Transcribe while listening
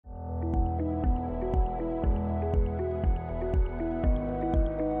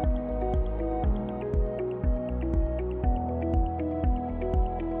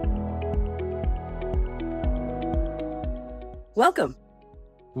Welcome.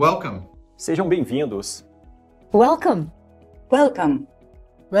 Welcome. Sejam bem-vindos. Welcome. Welcome.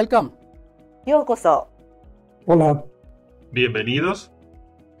 Welcome. ようこそ. Hola. Bienvenidos.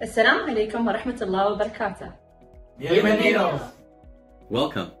 Assalamu alaikum wa rahmatullahi wa barakatuh. Bienvenidos.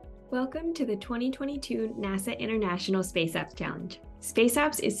 Welcome. Welcome to the 2022 NASA International Space Apps Challenge. Space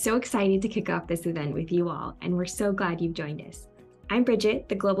Apps is so excited to kick off this event with you all, and we're so glad you've joined us. I'm Bridget,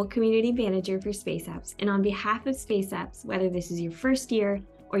 the Global Community Manager for Space Apps, and on behalf of Space Apps, whether this is your first year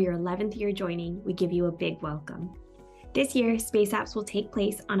or your 11th year joining, we give you a big welcome. This year, Space Apps will take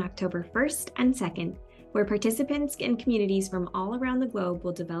place on October 1st and 2nd, where participants and communities from all around the globe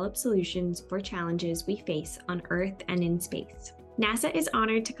will develop solutions for challenges we face on Earth and in space. NASA is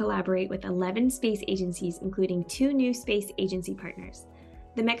honored to collaborate with 11 space agencies, including 2 new space agency partners,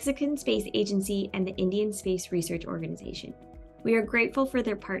 the Mexican Space Agency and the Indian Space Research Organization. We are grateful for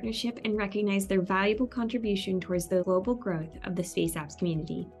their partnership and recognize their valuable contribution towards the global growth of the Space Apps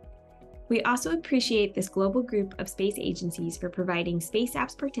community. We also appreciate this global group of space agencies for providing Space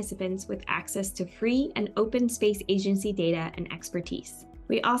Apps participants with access to free and open space agency data and expertise.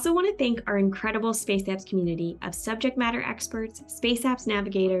 We also want to thank our incredible Space Apps community of subject matter experts, Space Apps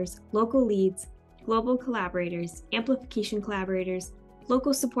navigators, local leads, global collaborators, amplification collaborators,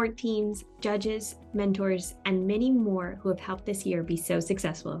 local support teams, judges, mentors, and many more who have helped this year be so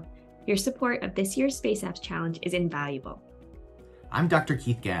successful. Your support of this year's Space Apps Challenge is invaluable. I'm Dr.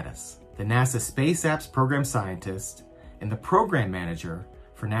 Keith Gaddis, the NASA Space Apps Program Scientist and the Program Manager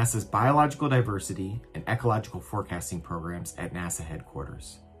for NASA's Biological Diversity and Ecological Forecasting programs at NASA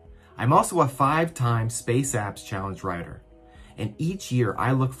headquarters. I'm also a 5-time Space Apps Challenge writer, and each year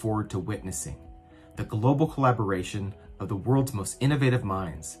I look forward to witnessing the global collaboration of the world's most innovative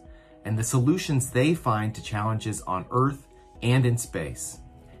minds and the solutions they find to challenges on Earth and in space.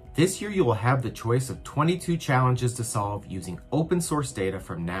 This year you will have the choice of 22 challenges to solve using open source data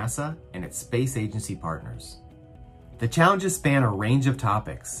from NASA and its space agency partners. The challenges span a range of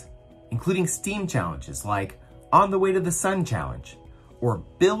topics, including STEAM challenges like On the Way to the Sun Challenge or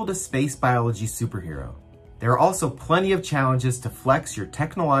Build a Space Biology Superhero. There are also plenty of challenges to flex your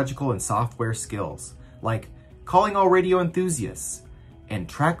technological and software skills, like Calling All Radio Enthusiasts and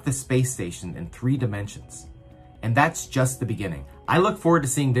Track the Space Station in 3 dimensions. And that's just the beginning. I look forward to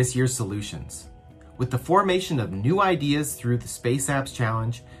seeing this year's solutions. With the formation of new ideas through the Space Apps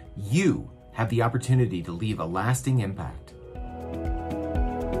Challenge, you have the opportunity to leave a lasting impact.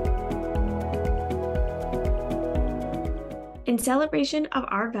 In celebration of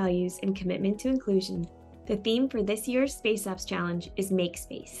our values and commitment to inclusion, the theme for this year's Space Apps Challenge is Make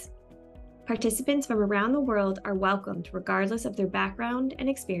Space. Participants from around the world are welcomed regardless of their background and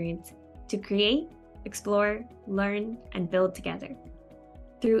experience to create, explore, learn, and build together.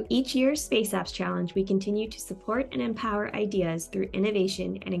 Through each year's Space Apps Challenge, we continue to support and empower ideas through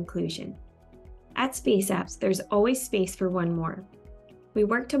innovation and inclusion. At Space Apps, there's always space for one more. We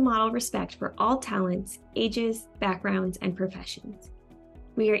work to model respect for all talents, ages, backgrounds, and professions.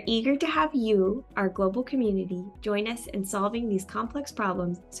 We are eager to have you, our global community, join us in solving these complex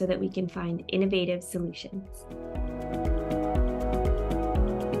problems so that we can find innovative solutions.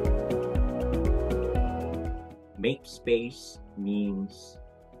 Make space means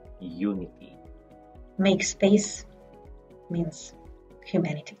unity. Make space means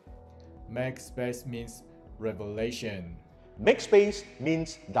humanity. Make space means revelation. Make space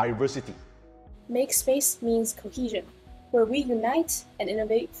means diversity. Make space means cohesion, where we unite and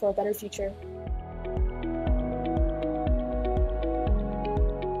innovate for a better future.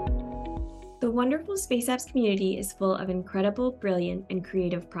 The wonderful Space Apps community is full of incredible, brilliant, and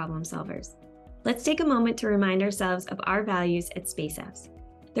creative problem solvers. Let's take a moment to remind ourselves of our values at Space Apps.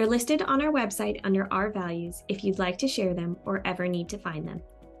 They're listed on our website under Our Values if you'd like to share them or ever need to find them.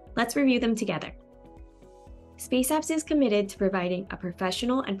 Let's review them together. Space Apps is committed to providing a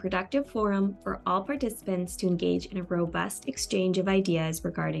professional and productive forum for all participants to engage in a robust exchange of ideas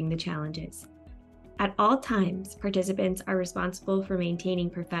regarding the challenges. At all times, participants are responsible for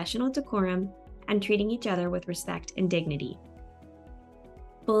maintaining professional decorum and treating each other with respect and dignity.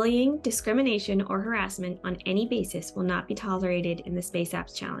 Bullying, discrimination, or harassment on any basis will not be tolerated in the Space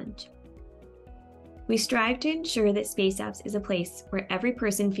Apps Challenge. We strive to ensure that Space Apps is a place where every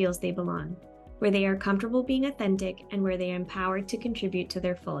person feels they belong, where they are comfortable being authentic, and where they are empowered to contribute to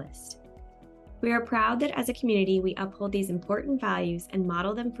their fullest. We are proud that as a community, we uphold these important values and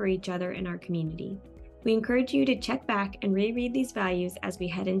model them for each other in our community. We encourage you to check back and reread these values as we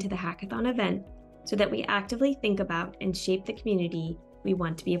head into the hackathon event so that we actively think about and shape the community we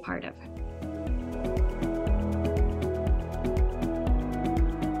want to be a part of.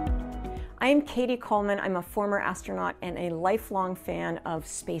 I'm Cady Coleman. I'm a former astronaut and a lifelong fan of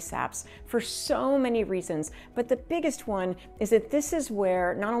space apps for so many reasons. But the biggest one is that this is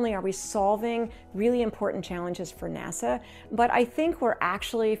where not only are we solving really important challenges for NASA, but I think we're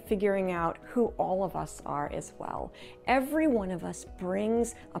actually figuring out who all of us are as well. Every one of us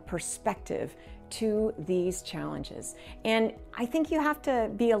brings a perspective to these challenges. And I think you have to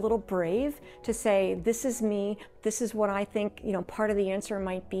be a little brave to say, this is me, this is what I think, part of the answer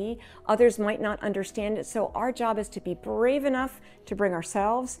might be. Others might not understand it. So our job is to be brave enough to bring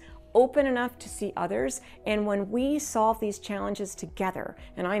ourselves, open enough to see others. And when we solve these challenges together,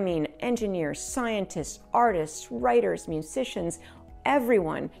 and I mean engineers, scientists, artists, writers, musicians,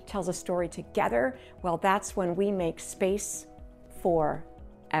 everyone tells a story together, well, that's when we make space for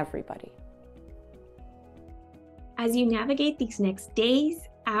everybody. As you navigate these next days,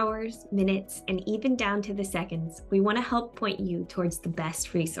 hours, minutes, and even down to the seconds, we want to help point you towards the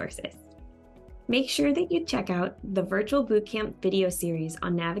best resources. Make sure that you check out the Virtual Bootcamp video series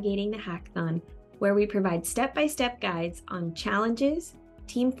on navigating the hackathon, where we provide step-by-step guides on challenges,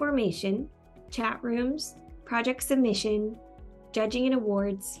 team formation, chat rooms, project submission, judging and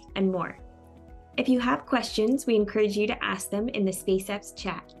awards, and more. If you have questions, we encourage you to ask them in the Space Apps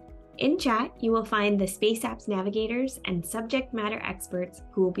chat. In chat, you will find the Space Apps navigators and subject matter experts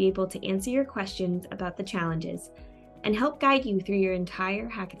who will be able to answer your questions about the challenges and help guide you through your entire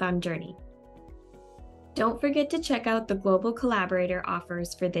hackathon journey. Don't forget to check out the Global Collaborator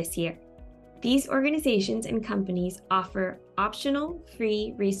offers for this year. These organizations and companies offer optional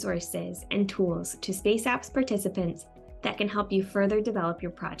free resources and tools to Space Apps participants that can help you further develop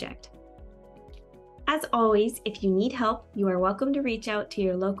your project. As always, if you need help, you are welcome to reach out to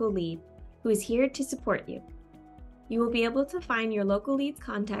your local lead, who is here to support you. You will be able to find your local lead's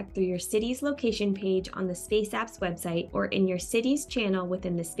contact through your city's location page on the Space Apps website or in your city's channel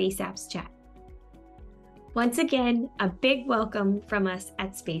within the Space Apps chat. Once again, a big welcome from us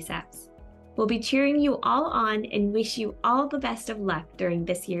at Space Apps. We'll be cheering you all on and wish you all the best of luck during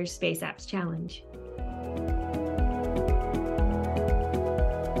this year's Space Apps Challenge.